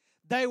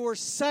 They were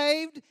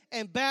saved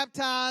and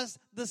baptized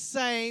the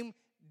same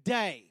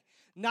day.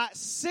 Not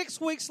 6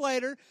 weeks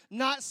later,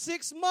 not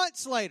 6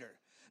 months later,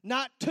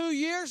 not 2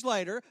 years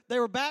later. They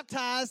were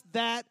baptized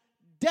that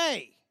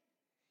day.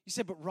 You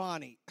said, but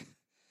Ronnie,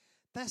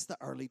 that's the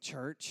early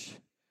church.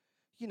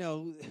 You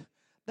know,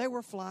 they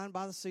were flying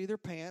by the seat of their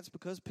pants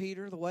because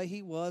Peter, the way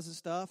he was and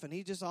stuff, and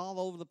he just all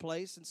over the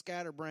place and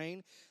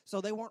scatterbrained. So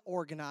they weren't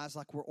organized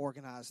like we're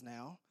organized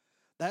now.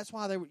 That's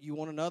why you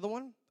want another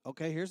one?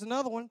 Okay, here's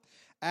another one.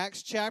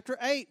 Acts chapter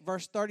 8,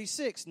 verse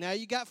 36. Now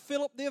you got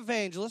Philip the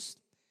evangelist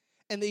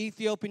and the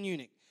Ethiopian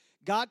eunuch.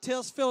 God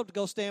tells Philip to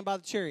go stand by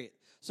the chariot.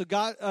 So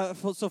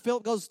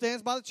Philip goes and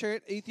stands by the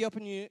chariot. The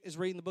Ethiopian eunuch is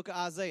reading the book of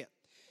Isaiah.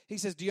 He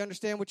says, do you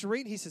understand what you're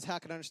reading? He says, how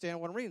can I understand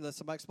what I'm reading? Let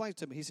somebody explain it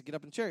to me. He said, get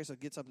up in the chariot. So he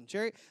gets up in the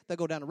chariot. They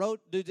go down the road.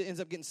 Dude ends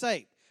up getting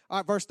saved. All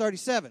right, verse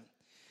 37.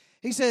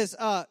 He says,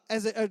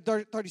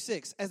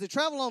 36. As they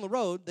traveled on the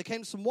road, they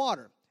came to some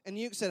water. And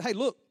the eunuch said, hey,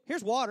 look,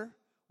 here's water.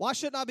 Why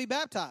shouldn't I be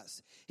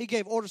baptized? He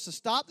gave orders to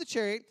stop the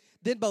chariot.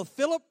 Then both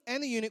Philip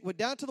and the eunuch went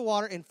down to the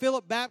water, and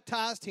Philip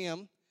baptized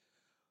him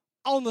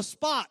on the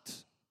spot.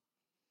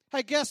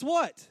 Hey, guess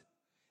what?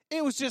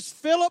 It was just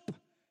Philip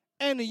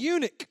and the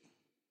eunuch.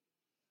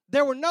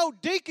 There were no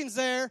deacons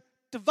there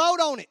to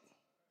vote on it.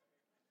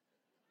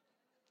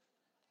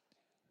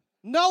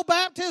 No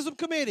baptism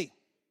committee.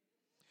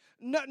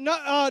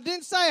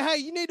 Didn't say, hey,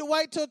 you need to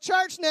wait till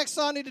church next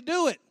Sunday to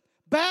do it.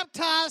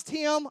 Baptized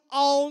him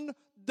on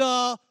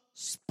the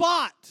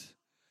spot.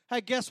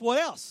 Hey, guess what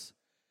else?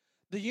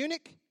 The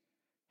eunuch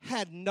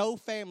had no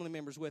family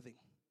members with him.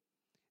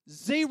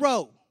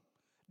 Zero.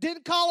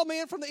 Didn't call him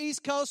in from the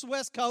East Coast,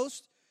 West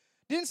Coast.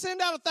 Didn't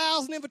send out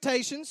 1,000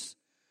 invitations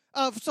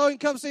so he can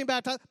come see him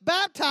baptized.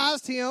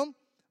 Baptized him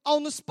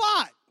on the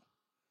spot.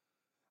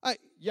 Hey,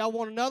 y'all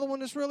want another one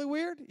that's really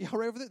weird? Y'all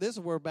ready for this? This is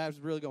where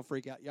Baptists are really going to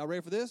freak out. Y'all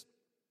ready for this?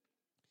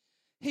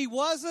 He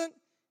wasn't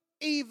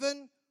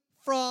even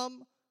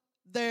from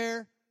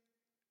their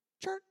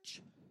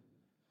church.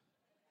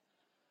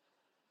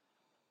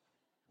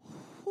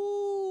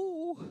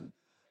 Ooh.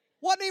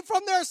 Wasn't even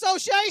from their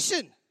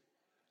association.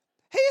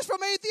 He's from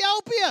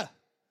Ethiopia.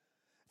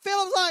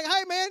 Philip's like,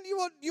 hey, man, you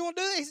want to do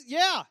this? He said,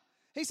 yeah.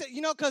 He said,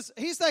 because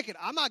he's thinking,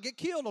 I might get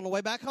killed on the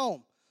way back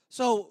home.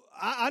 So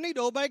I need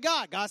to obey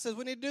God. God says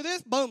we need to do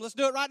this. Boom, let's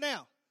do it right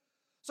now.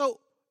 So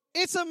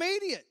it's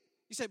immediate.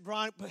 You say,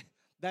 Brian, but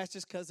that's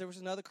just because there was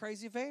another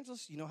crazy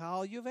evangelist. You know how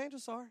all you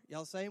evangelists are.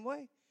 Y'all the same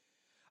way.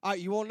 All right,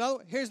 you want to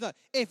know? Here's another.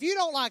 If you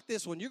don't like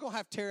this one, you're going to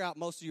have to tear out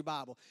most of your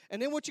Bible. And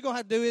then what you're going to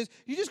have to do is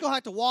you're just going to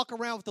have to walk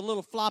around with the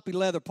little floppy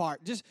leather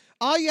part. Just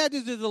all you have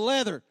to do is the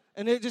leather.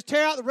 And then just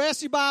tear out the rest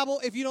of your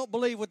Bible if you don't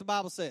believe what the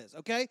Bible says,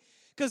 okay?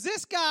 Because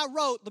this guy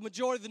wrote the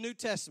majority of the New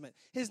Testament.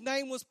 His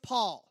name was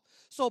Paul.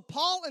 So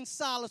Paul and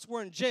Silas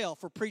were in jail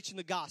for preaching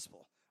the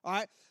gospel, all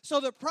right? So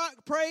they're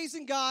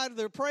praising God.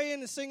 They're praying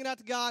and singing out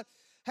to God,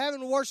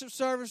 having a worship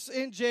service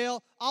in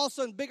jail. All of a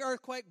sudden, big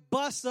earthquake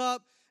busts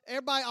up.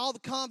 Everybody, all the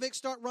convicts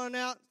start running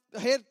out. The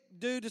head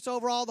dude that's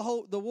over all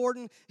the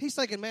warden, he's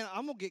thinking, man,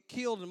 I'm going to get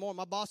killed in the morning.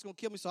 My boss is going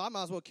to kill me, so I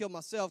might as well kill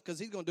myself because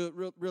he's going to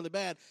do it really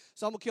bad.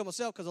 So I'm going to kill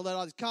myself because I'll let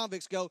all these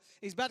convicts go.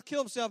 He's about to kill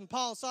himself, and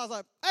Paul and Silas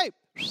are like,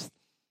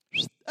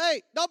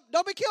 hey,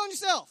 don't be killing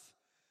yourself.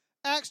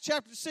 Acts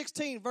chapter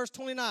 16, verse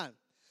 29.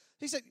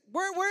 He said,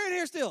 we're in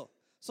here still.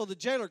 So the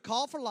jailer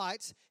called for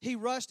lights. He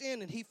rushed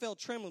in, and he fell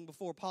trembling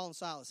before Paul and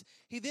Silas.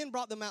 He then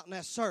brought them out and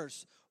asked,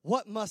 sirs,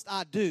 what must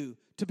I do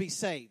to be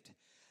saved?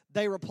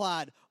 They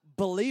replied,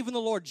 believe in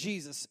the Lord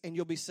Jesus, and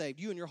you'll be saved,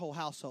 you and your whole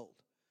household.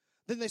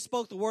 Then they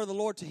spoke the word of the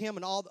Lord to him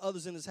and all the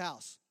others in his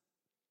house.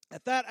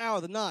 At that hour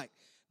of the night,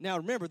 now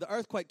remember, the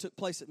earthquake took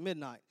place at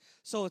midnight.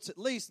 So it's at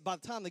least, by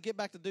the time they get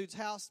back to the dude's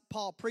house,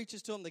 Paul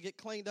preaches to them, they get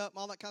cleaned up,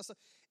 all that kind of stuff.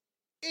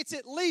 It's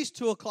at least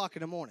 2 o'clock in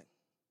the morning,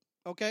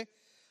 okay?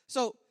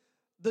 So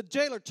the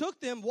jailer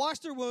took them,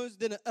 washed their wounds,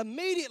 then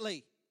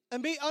immediately,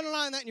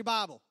 underline that in your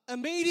Bible,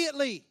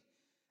 immediately,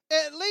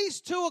 at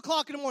least 2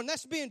 o'clock in the morning.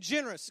 That's being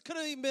generous. It could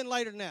have even been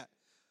later than that.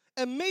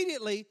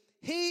 Immediately,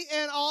 he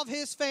and all of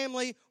his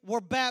family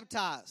were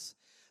baptized.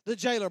 The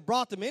jailer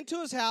brought them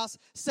into his house,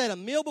 set a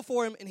meal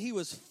before him, and he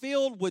was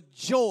filled with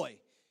joy.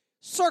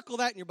 Circle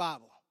that in your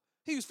Bible.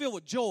 He was filled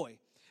with joy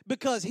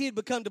because he had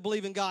become to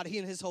believe in God, he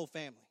and his whole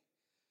family.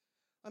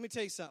 Let me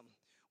tell you something.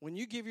 When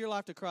you give your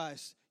life to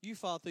Christ, you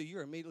fall through,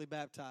 you're immediately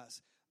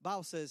baptized. The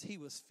Bible says he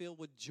was filled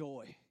with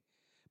joy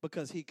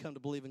because he'd come to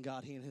believe in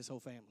God, he and his whole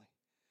family.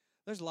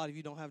 There's a lot of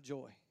you don't have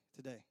joy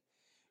today.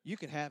 You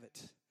can have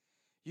it.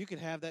 You can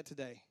have that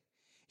today.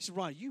 You said,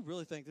 Ron, you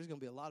really think there's going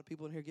to be a lot of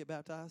people in here get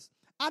baptized?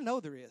 I know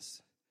there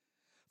is.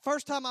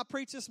 First time I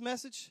preached this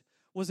message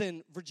was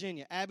in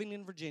Virginia,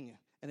 Abingdon, Virginia.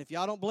 And if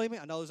y'all don't believe me,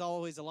 I know there's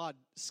always a lot of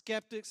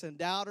skeptics and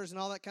doubters and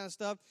all that kind of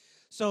stuff.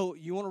 So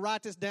you want to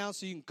write this down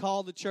so you can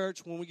call the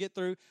church when we get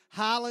through.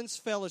 Highlands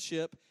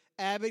Fellowship,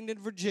 Abingdon,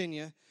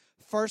 Virginia.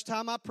 First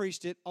time I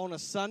preached it on a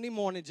Sunday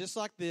morning just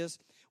like this,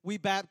 we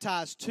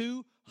baptized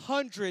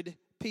 200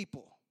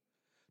 people.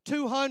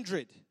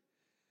 200.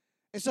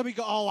 And some of you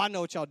go, oh, I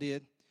know what y'all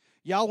did.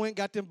 Y'all went and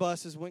got them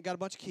buses, went and got a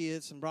bunch of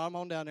kids and brought them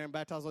on down there and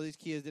baptized all these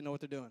kids, didn't know what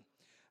they're doing.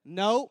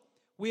 No,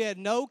 we had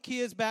no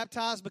kids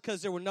baptized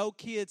because there were no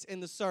kids in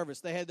the service.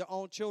 They had their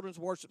own children's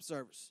worship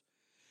service.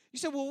 You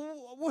said,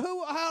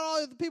 well, how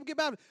did the people get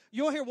baptized?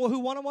 You want to hear who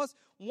one of them was?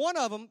 One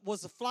of them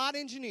was the flight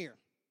engineer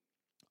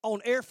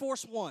on Air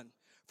Force One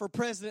for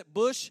President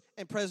Bush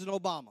and President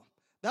Obama.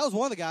 That was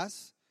one of the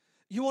guys.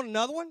 You want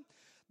another one?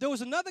 There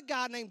was another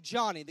guy named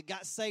Johnny that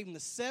got saved in the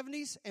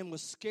 70s and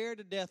was scared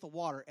to death of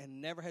water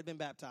and never had been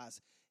baptized.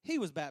 He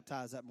was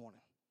baptized that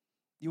morning.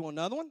 You want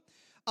another one?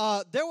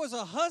 There was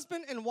a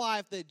husband and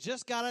wife that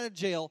just got out of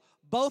jail.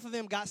 Both of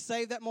them got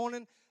saved that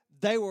morning.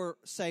 They were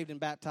saved and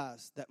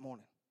baptized that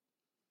morning.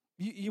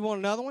 You want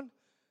another one?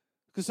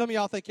 Because some of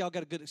y'all think y'all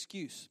got a good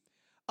excuse.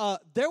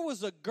 There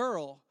was a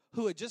girl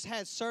who had just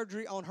had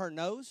surgery on her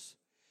nose,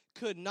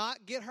 could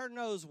not get her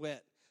nose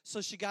wet. So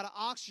she got an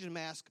oxygen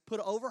mask, put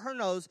it over her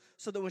nose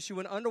so that when she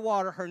went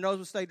underwater, her nose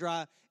would stay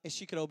dry and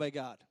she could obey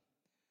God.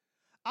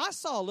 I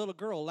saw a little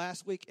girl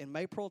last week in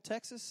Maypearl,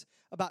 Texas,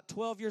 about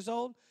 12 years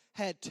old,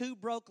 had 2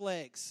 broke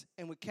legs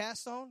and with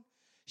cast on.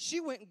 She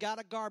went and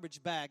got a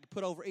garbage bag,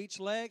 put over each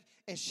leg,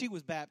 and she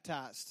was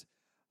baptized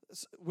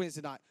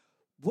Wednesday night.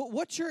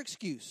 What's your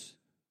excuse?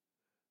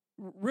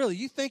 Really,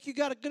 you think you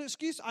got a good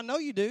excuse? I know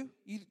you do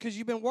because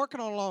you've been working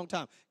on it a long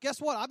time.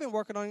 Guess what? I've been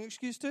working on an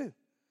excuse too.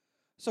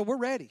 So we're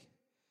ready.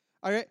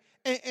 All right,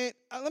 and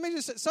let me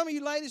just say, some of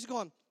you ladies are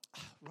going,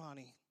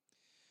 Ronnie,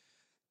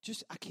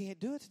 I can't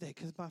do it today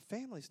because my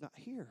family's not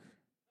here.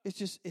 It's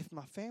just, if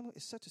my family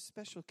is such a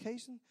special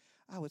occasion,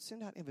 I would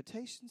send out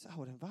invitations, I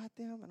would invite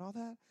them and all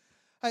that.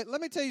 Hey,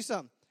 let me tell you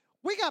something.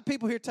 We got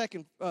people here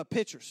taking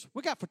pictures.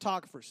 We got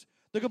photographers.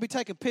 They're going to be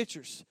taking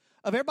pictures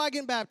of everybody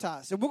getting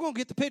baptized, and we're going to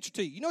get the picture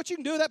to you. You know what you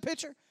can do with that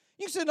picture?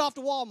 You can send it off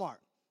to Walmart.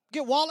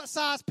 Get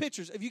wallet-sized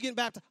pictures of you getting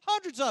baptized.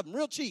 Hundreds of them,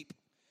 real cheap.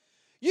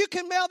 You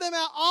can mail them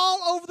out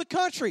all over the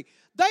country.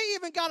 They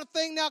even got a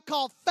thing now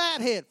called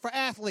Fathead for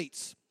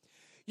athletes.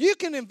 You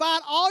can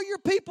invite all your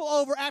people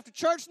over after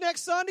church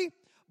next Sunday,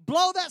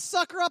 blow that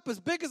sucker up as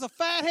big as a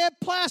fathead,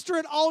 plaster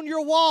it on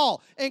your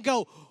wall, and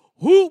go,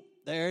 whoop,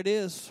 there it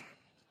is.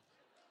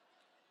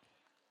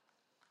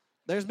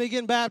 There's me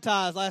getting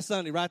baptized last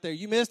Sunday right there.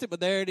 You missed it, but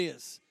there it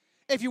is.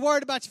 If you're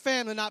worried about your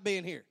family not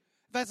being here,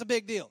 that's a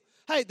big deal.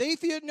 Hey, the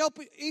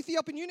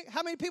Ethiopian eunuch,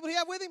 how many people did he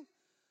have with him?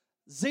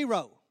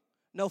 0.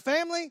 No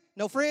family,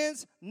 no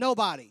friends,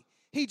 nobody.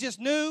 He just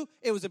knew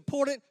it was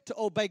important to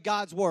obey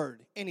God's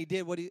word, and he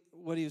did what he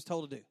was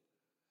told to do.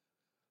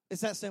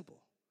 It's that simple.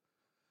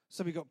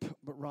 Some of you go,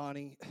 but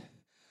Ronnie,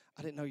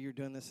 I didn't know you were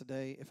doing this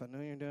today. If I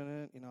knew you were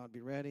doing it, I'd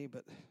be ready.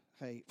 But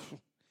hey,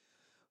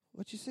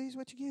 what you see is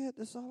what you get.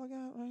 This is all I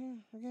got right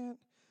here.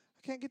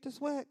 I can't get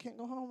this wet. Can't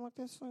go home like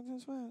this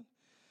wet.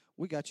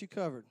 We got you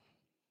covered.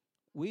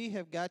 We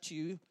have got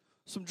you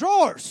some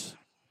drawers.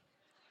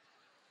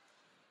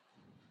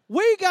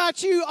 We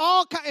got you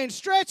all in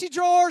stretchy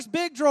drawers,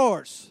 big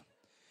drawers.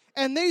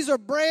 And these are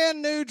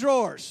brand new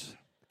drawers.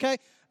 Okay?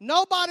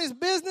 Nobody's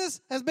business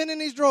has been in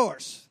these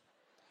drawers.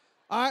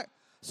 All right?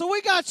 So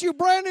we got you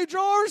brand new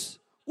drawers.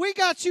 We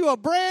got you a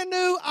brand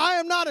new I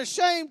Am Not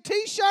Ashamed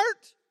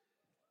t-shirt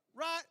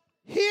right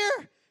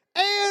here.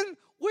 And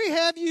we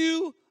have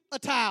you a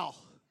towel.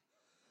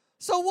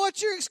 So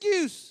what's your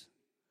excuse?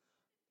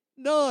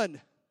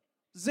 None.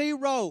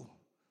 0.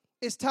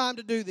 It's time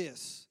to do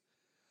this.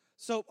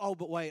 So,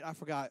 but wait, I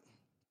forgot.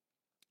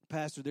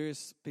 Pastor, there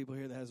is people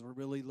here that has a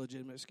really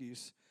legitimate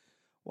excuse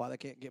why they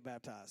can't get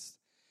baptized.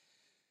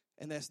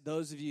 And that's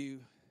those of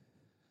you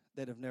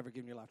that have never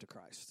given your life to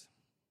Christ.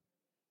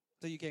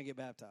 So you can't get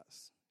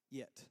baptized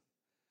yet.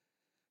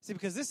 See,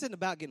 because this isn't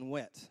about getting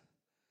wet.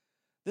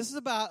 This is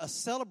about a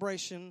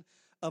celebration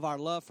of our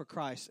love for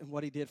Christ and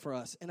what he did for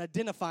us and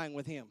identifying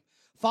with him.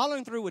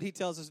 Following through what he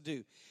tells us to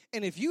do.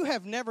 And if you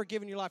have never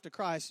given your life to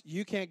Christ,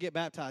 you can't get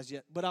baptized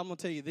yet. But I'm going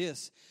to tell you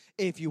this.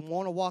 If you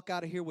want to walk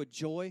out of here with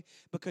joy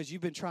because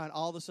you've been trying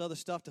all this other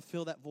stuff to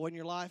fill that void in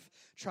your life,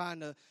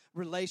 trying to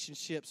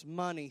relationships,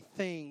 money,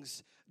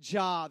 things,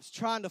 jobs,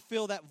 trying to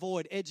fill that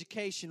void,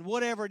 education,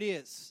 whatever it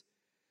is,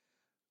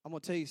 I'm going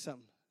to tell you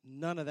something.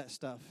 None of that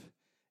stuff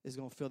is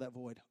going to fill that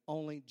void.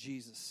 Only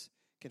Jesus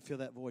can fill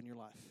that void in your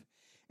life.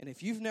 And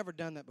if you've never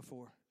done that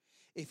before,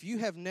 if you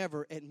have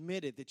never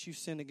admitted that you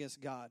sinned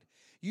against God,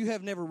 you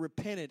have never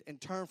repented and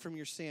turned from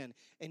your sin,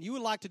 and you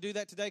would like to do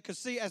that today, because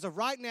see, as of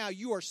right now,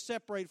 you are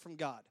separated from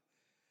God.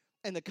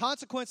 And the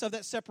consequence of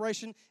that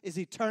separation is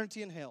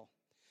eternity in hell.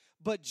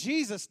 But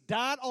Jesus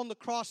died on the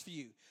cross for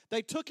you.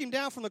 They took him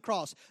down from the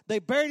cross. They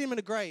buried him in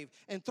a grave.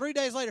 And 3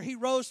 days later, he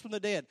rose from the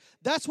dead.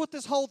 That's what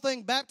this whole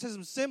thing,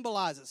 baptism,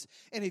 symbolizes.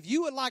 And if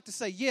you would like to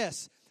say,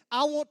 yes,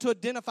 I want to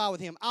identify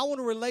with him, I want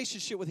a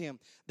relationship with him,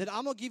 then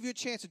I'm going to give you a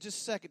chance in just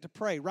a second to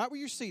pray right where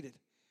you're seated.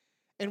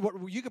 And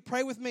you could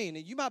pray with me, and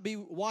you might be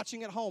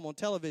watching at home on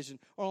television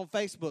or on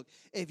Facebook.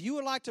 If you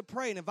would like to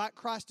pray and invite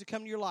Christ to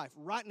come to your life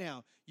right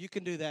now, you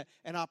can do that.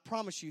 And I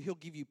promise you, he'll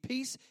give you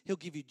peace. He'll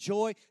give you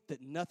joy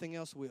that nothing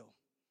else will.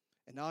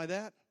 And not only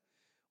that,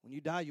 when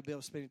you die, you'll be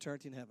able to spend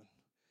eternity in heaven.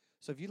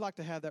 So if you'd like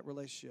to have that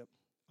relationship,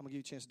 I'm going to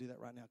give you a chance to do that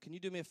right now. Can you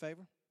do me a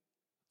favor?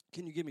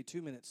 Can you give me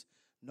 2 minutes?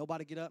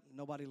 Nobody get up,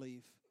 nobody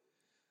leave.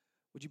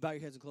 Would you bow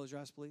your heads and close your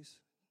eyes, please?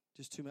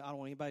 Just 2 minutes. I don't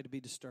want anybody to be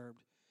disturbed.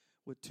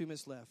 With 2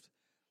 minutes left.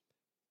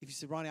 If you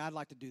say, Ronnie, I'd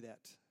like to do that,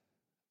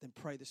 then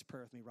pray this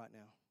prayer with me right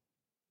now.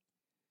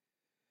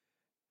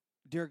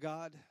 Dear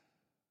God,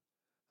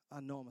 I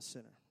know I'm a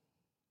sinner.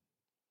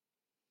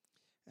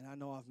 And I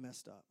know I've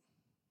messed up.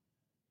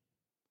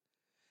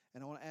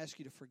 And I want to ask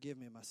you to forgive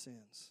me of my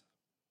sins.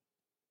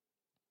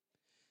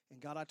 And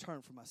God, I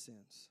turn from my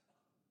sins.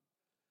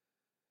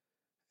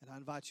 And I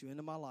invite you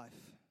into my life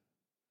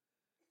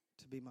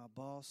to be my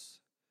boss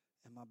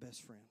and my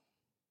best friend.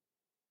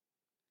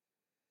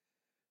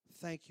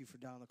 Thank you for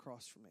dying on the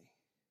cross for me.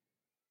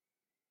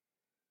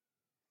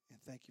 And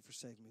thank you for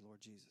saving me, Lord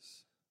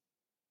Jesus.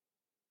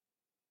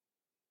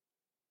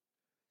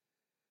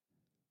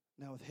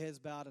 Now, with heads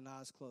bowed and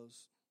eyes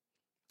closed,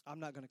 I'm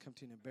not going to come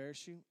to you and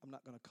embarrass you. I'm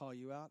not going to call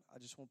you out. I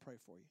just want to pray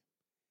for you.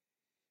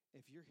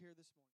 If you're here this morning,